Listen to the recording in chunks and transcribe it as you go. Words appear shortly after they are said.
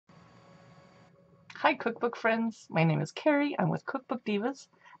Hi cookbook friends, my name is Carrie, I'm with Cookbook Divas,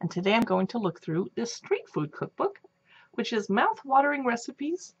 and today I'm going to look through this street food cookbook, which is mouth-watering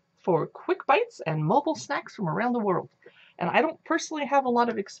recipes for quick bites and mobile snacks from around the world. And I don't personally have a lot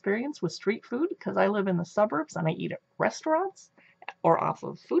of experience with street food because I live in the suburbs and I eat at restaurants or off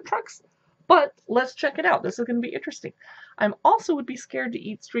of food trucks, but let's check it out. This is going to be interesting. I also would be scared to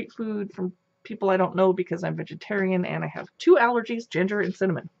eat street food from people I don't know because I'm vegetarian and I have two allergies, ginger and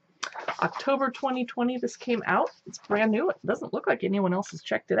cinnamon. October 2020 this came out. It's brand new. It doesn't look like anyone else has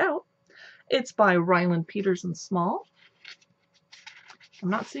checked it out. It's by Ryland, Peters & Small. I'm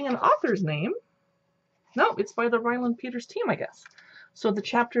not seeing an author's name. No, it's by the Ryland Peters team, I guess. So the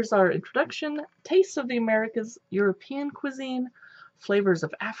chapters are Introduction, Tastes of the Americas, European Cuisine, Flavors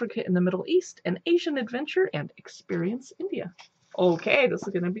of Africa and the Middle East, and Asian Adventure, and Experience India. Okay, this is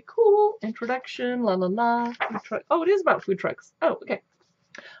going to be cool. Introduction, la la la. Food truck. Oh, it is about food trucks. Oh, okay.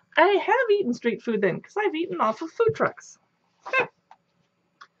 I have eaten street food then, because I've eaten off of food trucks. Okay.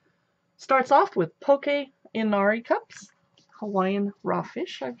 Starts off with poke inari cups, Hawaiian raw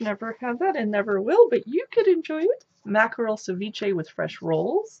fish. I've never had that and never will, but you could enjoy it. Mackerel ceviche with fresh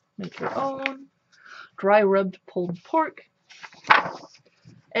rolls. Make your own. Dry rubbed pulled pork.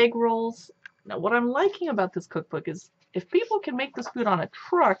 Egg rolls. Now, what I'm liking about this cookbook is if people can make this food on a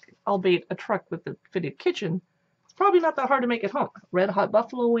truck, albeit a truck with a fitted kitchen, it's probably not that hard to make at home. Red hot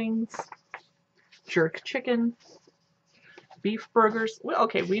buffalo wings, jerk chicken, beef burgers. Well,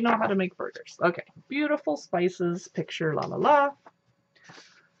 okay, we know how to make burgers. Okay, beautiful spices, picture, la la la.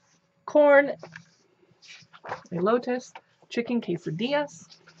 Corn, elotes, chicken quesadillas,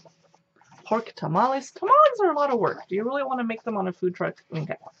 pork tamales. Tamales are a lot of work. Do you really want to make them on a food truck?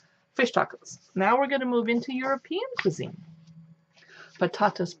 Okay. Fish tacos. Now we're going to move into European cuisine.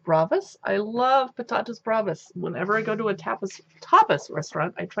 Patatas bravas. I love patatas bravas. Whenever I go to a tapas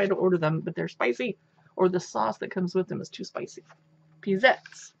restaurant, I try to order them, but they're spicy, or the sauce that comes with them is too spicy.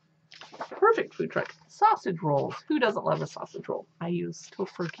 Pizettes. Perfect food truck. Sausage rolls. Who doesn't love a sausage roll? I use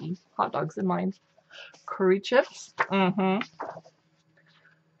tofurkey hot dogs in mine. Curry chips.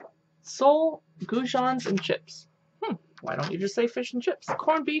 Sole, goujons, and chips. Why don't you just say fish and chips?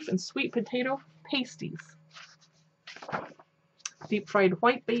 Corned beef and sweet potato pasties. Deep fried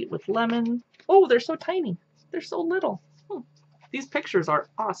whitebait with lemon. Oh, they're so tiny. They're so little. These pictures are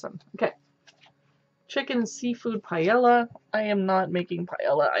awesome. Okay. Chicken and seafood paella. I am not making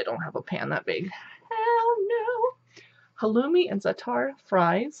paella. I don't have a pan that big. Hell no. Halloumi and za'atar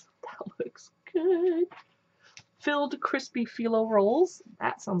fries. That looks good. Filled crispy phyllo rolls.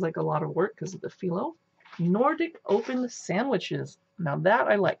 That sounds like a lot of work because of the phyllo. Nordic open sandwiches. Now that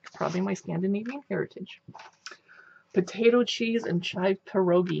I like. Probably my Scandinavian heritage. Potato cheese and chive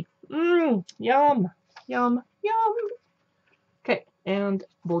pierogi. Yum, yum, yum. Okay, and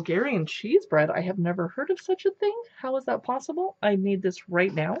Bulgarian cheese bread. I have never heard of such a thing. How is that possible? I need this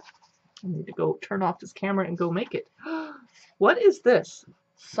right now. I need to go turn off this camera and go make it. What is this?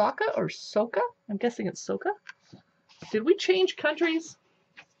 Saka or Soka? I'm guessing it's Soka. Did we change countries?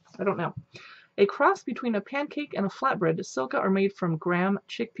 I don't know. A cross between a pancake and a flatbread, Soka are made from gram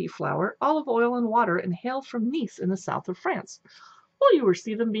chickpea flour, olive oil, and water, and hail from Nice in the south of France. Well, you will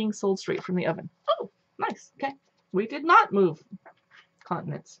see them being sold straight from the oven. Oh, nice. Okay. We did not move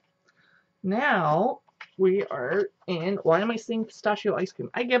continents. Now we are in, why am I seeing pistachio ice cream?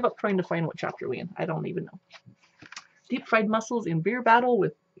 I gave up trying to find what chapter we're in. I don't even know. Deep fried mussels in beer batter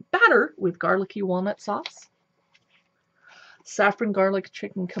with garlicky walnut sauce. Saffron garlic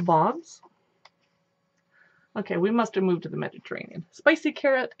chicken kebabs. Okay, we must have moved to the Mediterranean. Spicy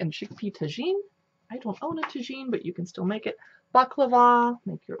carrot and chickpea tagine. I don't own a tagine, but you can still make it. Baklava,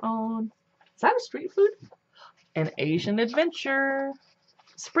 make your own. Is that a street food? An Asian adventure.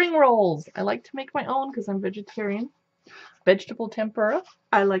 Spring rolls. I like to make my own because I'm vegetarian. Vegetable tempura.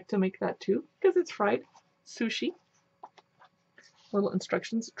 I like to make that too because it's fried. Sushi. Little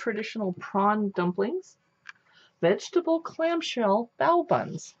instructions. Traditional prawn dumplings. Vegetable clamshell bao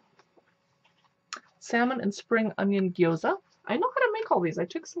buns. Salmon and spring onion gyoza. I know how to make all these. I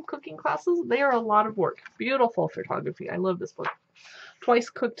took some cooking classes. They are a lot of work. Beautiful photography. I love this book. Twice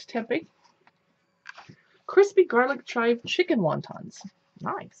cooked tempeh. Crispy garlic chive chicken wontons.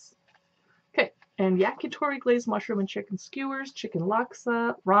 Nice. Okay. And yakitori glazed mushroom and chicken skewers, chicken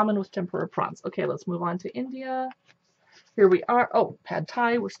laksa, ramen with tempura prawns. Okay, let's move on to India. Here we are. Oh, pad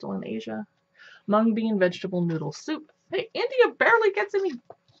thai. We're still in Asia. Mung bean vegetable noodle soup. Hey, India barely gets any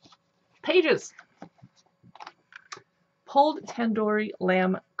pages. Pulled tandoori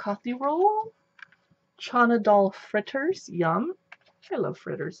lamb kathi roll. Chana dal fritters. Yum. I love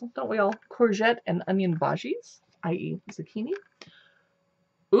fritters. Don't we all? Courgette and onion bhajis, i.e. zucchini.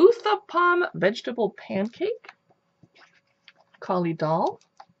 Ooth the Palm vegetable pancake, kali dal,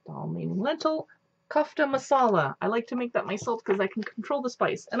 dal meaning lentil, kofta masala. I like to make that myself because I can control the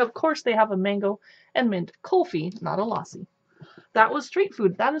spice. And of course they have a mango and mint kulfi, not a lassi. That was street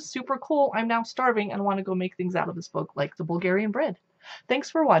food. That is super cool. I'm now starving and want to go make things out of this book, like the Bulgarian bread. Thanks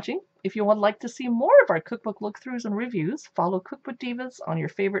for watching. If you would like to see more of our cookbook look-throughs and reviews, follow Cookbook Divas on your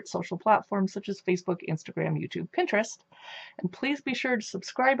favorite social platforms such as Facebook, Instagram, YouTube, Pinterest. And please be sure to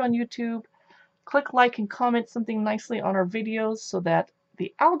subscribe on YouTube, click like and comment something nicely on our videos so that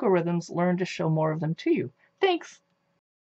the algorithms learn to show more of them to you. Thanks!